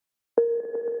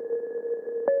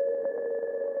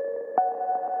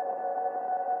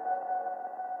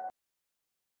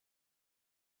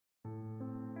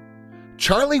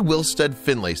Charlie Wilstead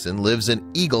Finlayson lives in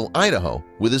Eagle, Idaho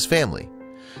with his family.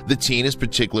 The teen is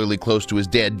particularly close to his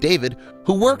dad David,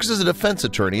 who works as a defense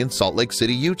attorney in Salt Lake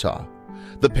City, Utah.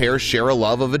 The pair share a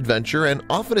love of adventure and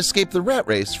often escape the rat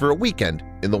race for a weekend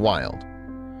in the wild.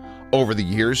 Over the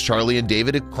years, Charlie and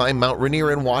David have climbed Mount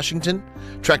Rainier in Washington,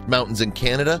 trekked mountains in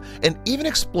Canada, and even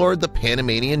explored the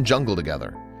Panamanian jungle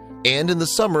together. And in the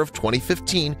summer of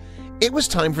 2015, it was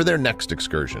time for their next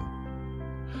excursion.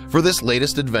 For this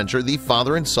latest adventure, the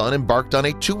father and son embarked on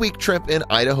a 2-week trip in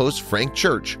Idaho's Frank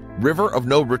Church River of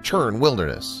No Return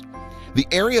wilderness. The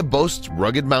area boasts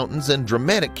rugged mountains and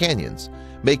dramatic canyons,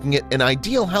 making it an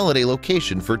ideal holiday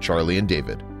location for Charlie and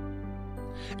David.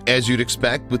 As you'd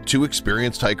expect with two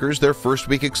experienced hikers, their first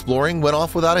week exploring went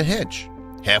off without a hitch.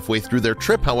 Halfway through their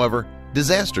trip, however,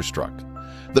 disaster struck.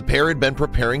 The pair had been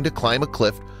preparing to climb a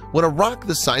cliff when a rock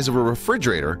the size of a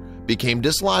refrigerator became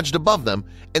dislodged above them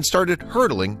and started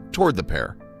hurtling toward the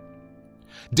pair.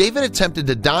 David attempted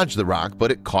to dodge the rock,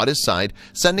 but it caught his side,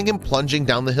 sending him plunging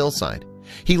down the hillside.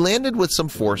 He landed with some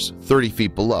force 30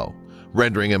 feet below,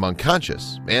 rendering him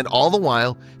unconscious, and all the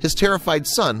while, his terrified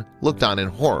son looked on in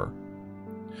horror.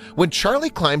 When Charlie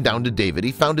climbed down to David,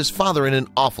 he found his father in an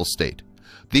awful state.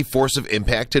 The force of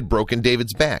impact had broken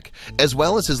David's back, as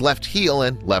well as his left heel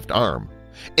and left arm.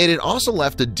 It had also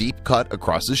left a deep cut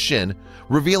across his shin,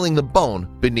 revealing the bone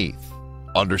beneath.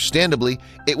 Understandably,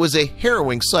 it was a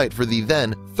harrowing sight for the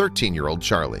then 13-year-old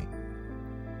Charlie.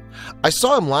 "I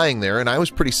saw him lying there and I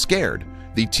was pretty scared,"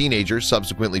 the teenager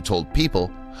subsequently told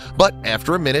People, "but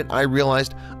after a minute I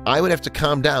realized I would have to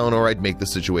calm down or I'd make the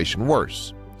situation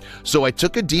worse. So I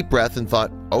took a deep breath and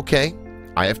thought, okay,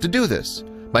 I have to do this.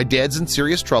 My dad's in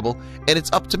serious trouble and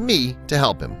it's up to me to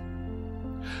help him."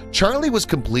 Charlie was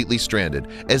completely stranded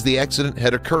as the accident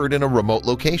had occurred in a remote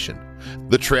location.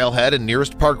 The trailhead and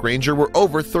nearest park ranger were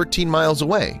over 13 miles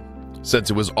away. Since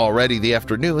it was already the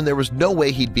afternoon, there was no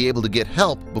way he'd be able to get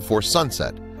help before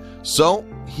sunset, so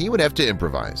he would have to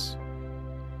improvise.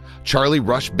 Charlie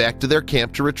rushed back to their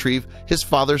camp to retrieve his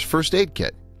father's first aid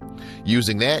kit.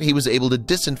 Using that, he was able to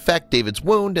disinfect David's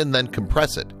wound and then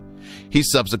compress it. He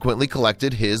subsequently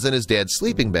collected his and his dad's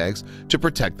sleeping bags to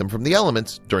protect them from the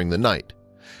elements during the night.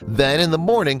 Then in the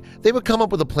morning, they would come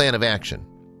up with a plan of action.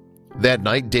 That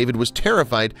night, David was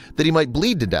terrified that he might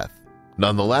bleed to death.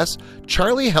 Nonetheless,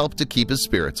 Charlie helped to keep his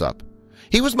spirits up.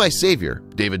 "He was my savior,"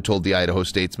 David told the Idaho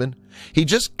Statesman. "He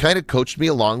just kind of coached me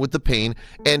along with the pain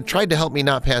and tried to help me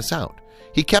not pass out.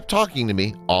 He kept talking to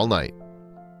me all night."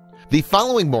 The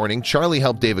following morning, Charlie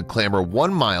helped David clamber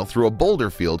 1 mile through a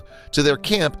boulder field to their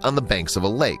camp on the banks of a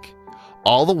lake.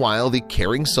 All the while, the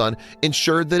caring son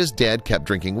ensured that his dad kept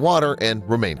drinking water and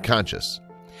remained conscious.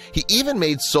 He even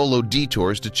made solo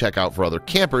detours to check out for other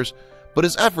campers, but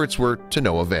his efforts were to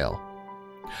no avail.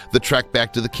 The trek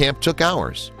back to the camp took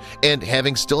hours, and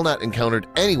having still not encountered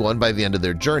anyone by the end of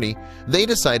their journey, they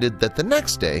decided that the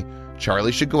next day,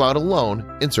 Charlie should go out alone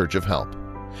in search of help.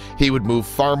 He would move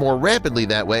far more rapidly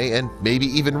that way and maybe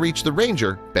even reach the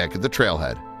ranger back at the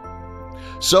trailhead.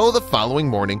 So the following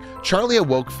morning, Charlie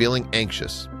awoke feeling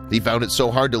anxious. He found it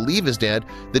so hard to leave his dad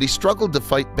that he struggled to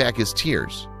fight back his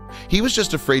tears. "He was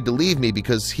just afraid to leave me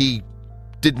because he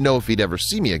didn't know if he'd ever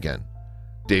see me again,"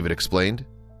 David explained.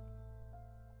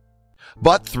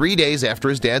 But 3 days after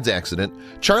his dad's accident,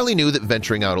 Charlie knew that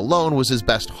venturing out alone was his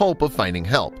best hope of finding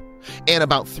help. And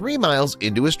about 3 miles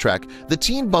into his trek, the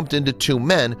teen bumped into 2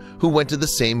 men who went to the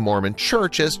same Mormon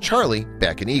church as Charlie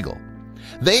back in Eagle.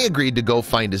 They agreed to go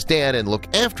find his dad and look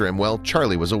after him while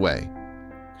Charlie was away.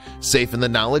 Safe in the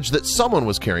knowledge that someone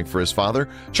was caring for his father,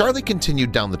 Charlie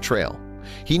continued down the trail.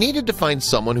 He needed to find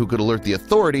someone who could alert the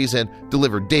authorities and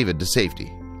deliver David to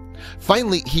safety.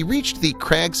 Finally, he reached the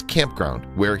Crags campground,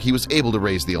 where he was able to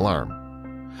raise the alarm.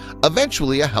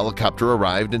 Eventually, a helicopter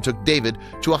arrived and took David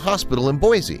to a hospital in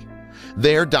Boise.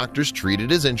 There, doctors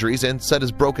treated his injuries and set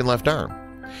his broken left arm.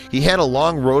 He had a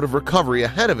long road of recovery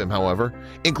ahead of him, however,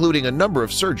 including a number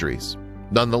of surgeries.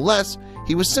 Nonetheless,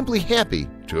 he was simply happy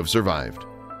to have survived.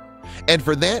 And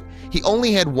for that, he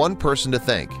only had one person to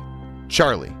thank: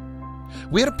 Charlie.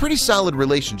 "We had a pretty solid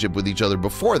relationship with each other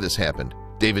before this happened,"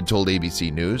 David told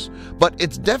ABC News, "but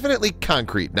it's definitely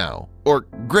concrete now, or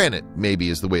granite maybe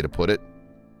is the way to put it."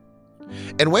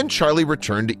 And when Charlie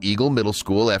returned to Eagle Middle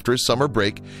School after his summer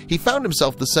break, he found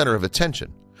himself the center of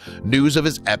attention. News of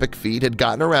his epic feat had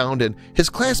gotten around, and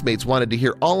his classmates wanted to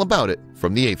hear all about it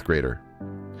from the 8th grader.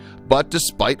 But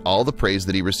despite all the praise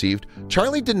that he received,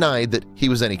 Charlie denied that he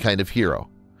was any kind of hero.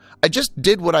 "I just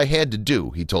did what I had to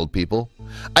do," he told People.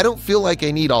 "I don't feel like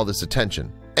I need all this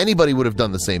attention. Anybody would have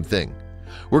done the same thing.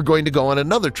 We're going to go on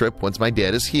another trip once my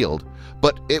dad is healed,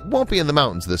 but it won't be in the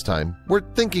mountains this time. We're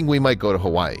thinking we might go to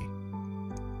Hawaii."